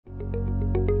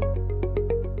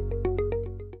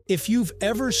If you've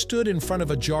ever stood in front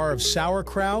of a jar of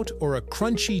sauerkraut or a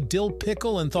crunchy dill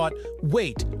pickle and thought,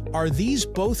 wait, are these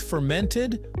both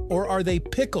fermented or are they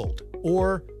pickled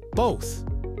or both?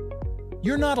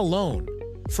 You're not alone.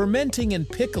 Fermenting and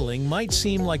pickling might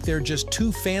seem like they're just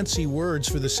two fancy words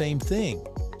for the same thing,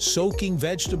 soaking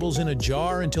vegetables in a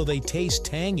jar until they taste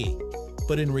tangy.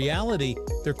 But in reality,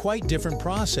 they're quite different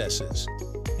processes.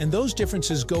 And those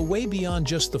differences go way beyond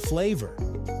just the flavor.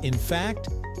 In fact,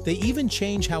 they even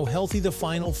change how healthy the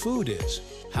final food is,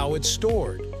 how it's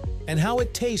stored, and how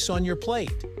it tastes on your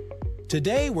plate.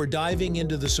 Today, we're diving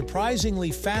into the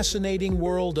surprisingly fascinating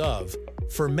world of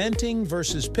fermenting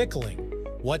versus pickling,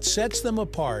 what sets them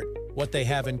apart, what they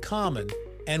have in common,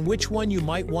 and which one you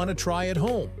might want to try at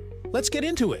home. Let's get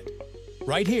into it,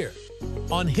 right here,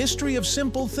 on History of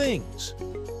Simple Things.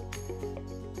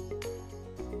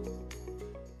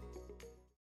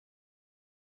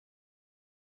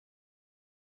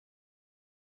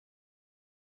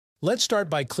 Let's start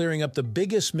by clearing up the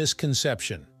biggest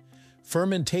misconception.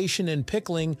 Fermentation and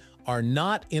pickling are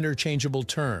not interchangeable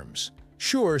terms.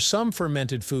 Sure, some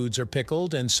fermented foods are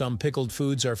pickled and some pickled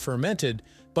foods are fermented,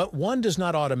 but one does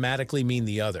not automatically mean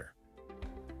the other.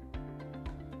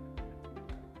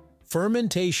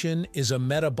 Fermentation is a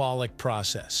metabolic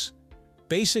process.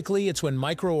 Basically, it's when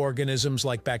microorganisms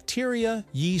like bacteria,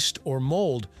 yeast, or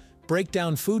mold break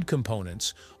down food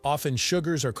components, often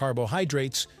sugars or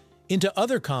carbohydrates, into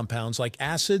other compounds like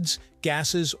acids,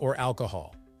 gases, or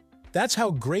alcohol. That's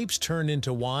how grapes turn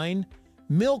into wine,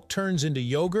 milk turns into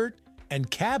yogurt,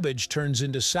 and cabbage turns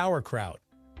into sauerkraut.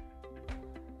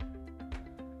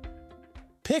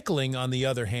 Pickling, on the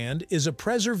other hand, is a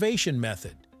preservation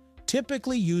method,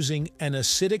 typically using an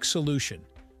acidic solution,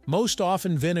 most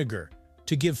often vinegar,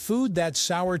 to give food that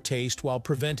sour taste while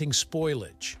preventing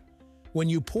spoilage. When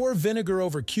you pour vinegar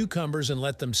over cucumbers and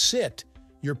let them sit,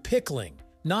 you're pickling,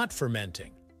 not fermenting.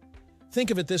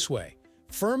 Think of it this way: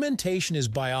 fermentation is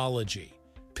biology,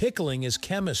 pickling is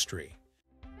chemistry.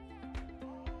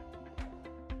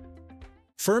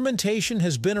 Fermentation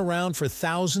has been around for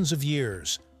thousands of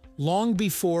years, long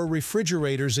before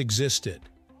refrigerators existed.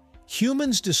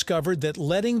 Humans discovered that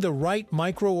letting the right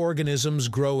microorganisms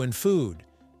grow in food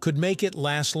could make it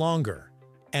last longer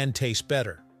and taste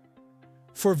better.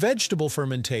 For vegetable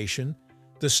fermentation,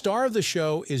 the star of the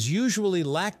show is usually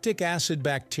lactic acid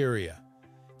bacteria.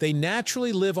 They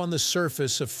naturally live on the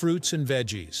surface of fruits and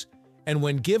veggies, and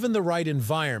when given the right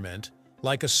environment,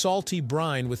 like a salty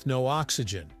brine with no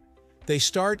oxygen, they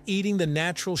start eating the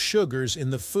natural sugars in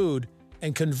the food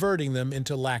and converting them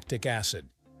into lactic acid.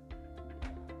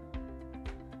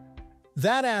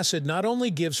 That acid not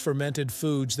only gives fermented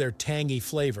foods their tangy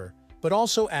flavor, but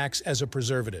also acts as a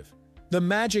preservative. The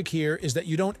magic here is that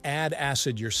you don't add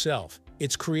acid yourself.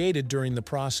 It's created during the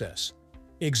process.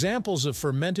 Examples of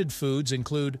fermented foods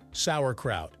include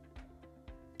sauerkraut,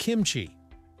 kimchi,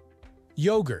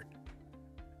 yogurt,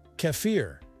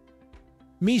 kefir,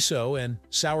 miso, and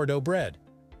sourdough bread.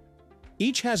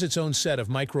 Each has its own set of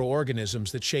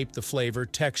microorganisms that shape the flavor,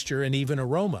 texture, and even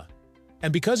aroma.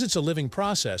 And because it's a living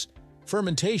process,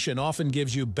 fermentation often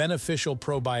gives you beneficial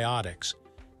probiotics,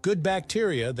 good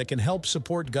bacteria that can help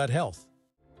support gut health.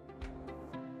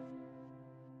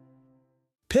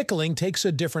 Pickling takes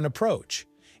a different approach.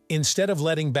 Instead of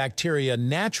letting bacteria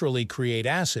naturally create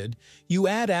acid, you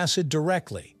add acid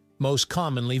directly, most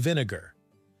commonly vinegar.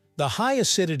 The high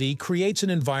acidity creates an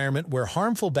environment where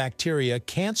harmful bacteria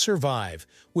can't survive,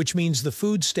 which means the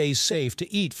food stays safe to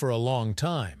eat for a long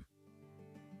time.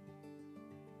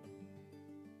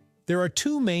 There are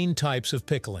two main types of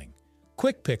pickling.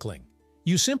 Quick pickling.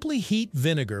 You simply heat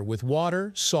vinegar with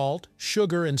water, salt,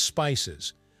 sugar, and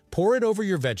spices. Pour it over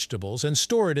your vegetables and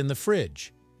store it in the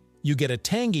fridge. You get a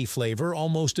tangy flavor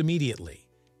almost immediately.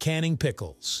 Canning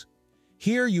pickles.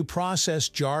 Here you process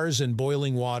jars in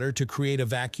boiling water to create a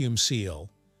vacuum seal,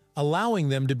 allowing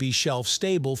them to be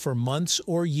shelf-stable for months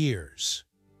or years.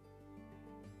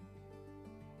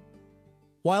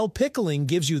 While pickling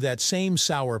gives you that same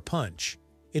sour punch,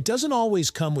 it doesn't always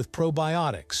come with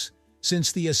probiotics,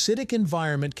 since the acidic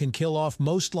environment can kill off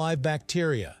most live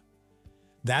bacteria.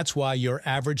 That's why your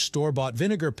average store-bought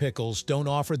vinegar pickles don't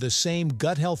offer the same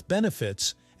gut health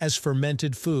benefits as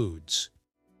fermented foods.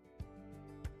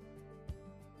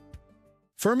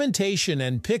 Fermentation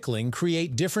and pickling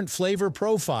create different flavor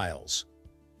profiles.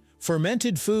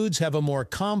 Fermented foods have a more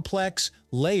complex,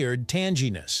 layered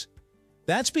tanginess.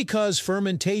 That's because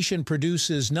fermentation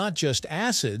produces not just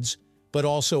acids, but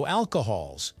also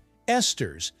alcohols,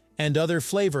 esters, and other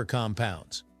flavor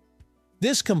compounds.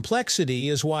 This complexity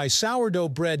is why sourdough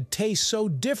bread tastes so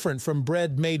different from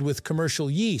bread made with commercial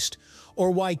yeast, or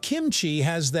why kimchi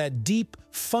has that deep,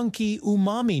 funky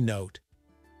umami note.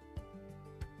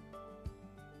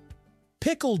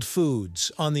 Pickled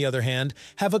foods, on the other hand,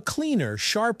 have a cleaner,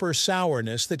 sharper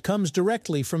sourness that comes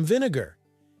directly from vinegar.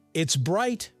 It's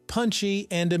bright, punchy,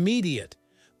 and immediate,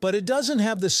 but it doesn't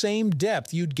have the same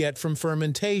depth you'd get from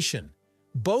fermentation.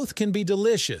 Both can be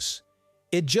delicious.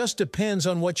 It just depends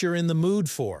on what you're in the mood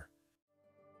for.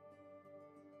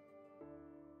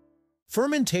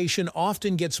 Fermentation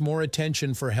often gets more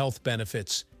attention for health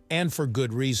benefits, and for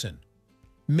good reason.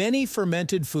 Many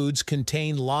fermented foods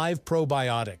contain live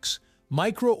probiotics,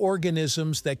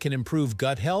 microorganisms that can improve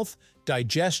gut health,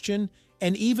 digestion,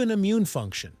 and even immune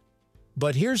function.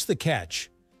 But here's the catch.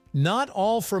 Not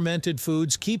all fermented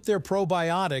foods keep their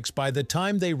probiotics by the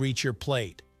time they reach your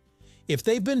plate. If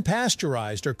they've been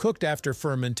pasteurized or cooked after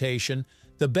fermentation,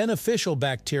 the beneficial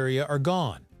bacteria are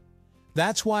gone.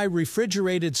 That's why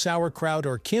refrigerated sauerkraut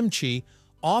or kimchi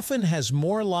often has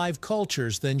more live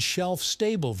cultures than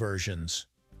shelf-stable versions.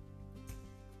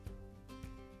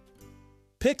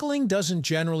 Pickling doesn't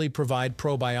generally provide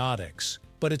probiotics,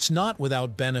 but it's not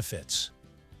without benefits.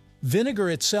 Vinegar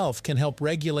itself can help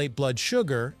regulate blood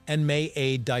sugar and may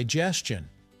aid digestion.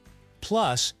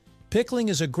 Plus, pickling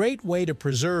is a great way to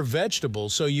preserve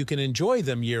vegetables so you can enjoy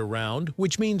them year-round,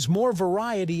 which means more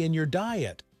variety in your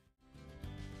diet.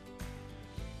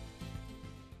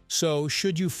 So,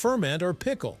 should you ferment or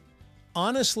pickle?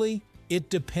 Honestly, it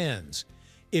depends.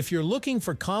 If you're looking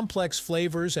for complex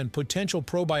flavors and potential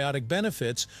probiotic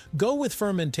benefits, go with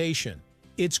fermentation.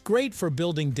 It's great for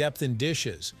building depth in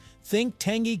dishes. Think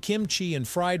tangy kimchi in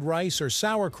fried rice or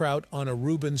sauerkraut on a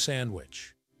Reuben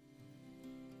sandwich.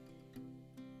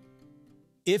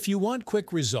 If you want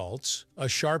quick results, a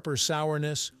sharper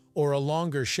sourness, or a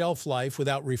longer shelf life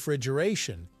without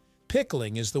refrigeration,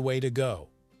 pickling is the way to go.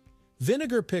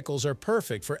 Vinegar pickles are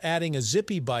perfect for adding a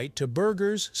zippy bite to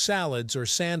burgers, salads, or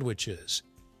sandwiches.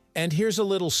 And here's a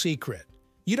little secret.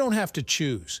 You don't have to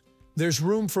choose. There's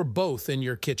room for both in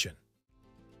your kitchen.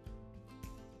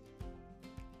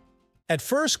 At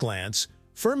first glance,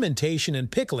 fermentation and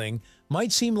pickling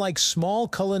might seem like small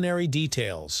culinary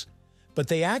details, but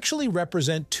they actually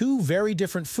represent two very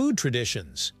different food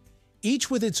traditions, each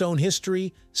with its own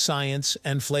history, science,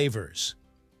 and flavors.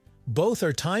 Both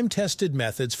are time-tested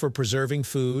methods for preserving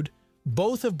food,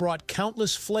 both have brought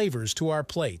countless flavors to our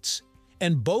plates,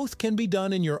 and both can be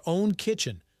done in your own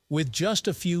kitchen with just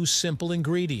a few simple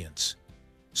ingredients.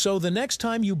 So the next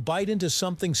time you bite into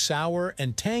something sour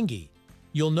and tangy,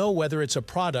 you'll know whether it's a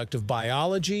product of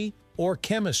biology or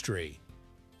chemistry,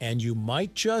 and you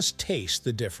might just taste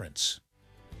the difference.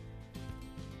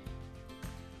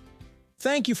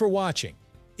 Thank you for watching.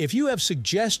 If you have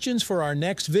suggestions for our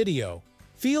next video,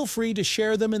 feel free to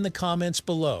share them in the comments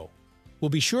below. We'll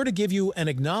be sure to give you an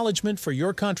acknowledgement for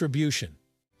your contribution.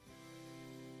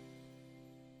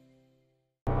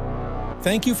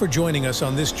 Thank you for joining us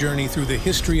on this journey through the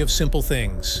history of simple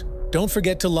things. Don't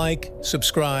forget to like,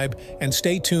 subscribe, and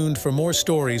stay tuned for more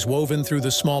stories woven through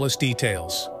the smallest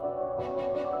details.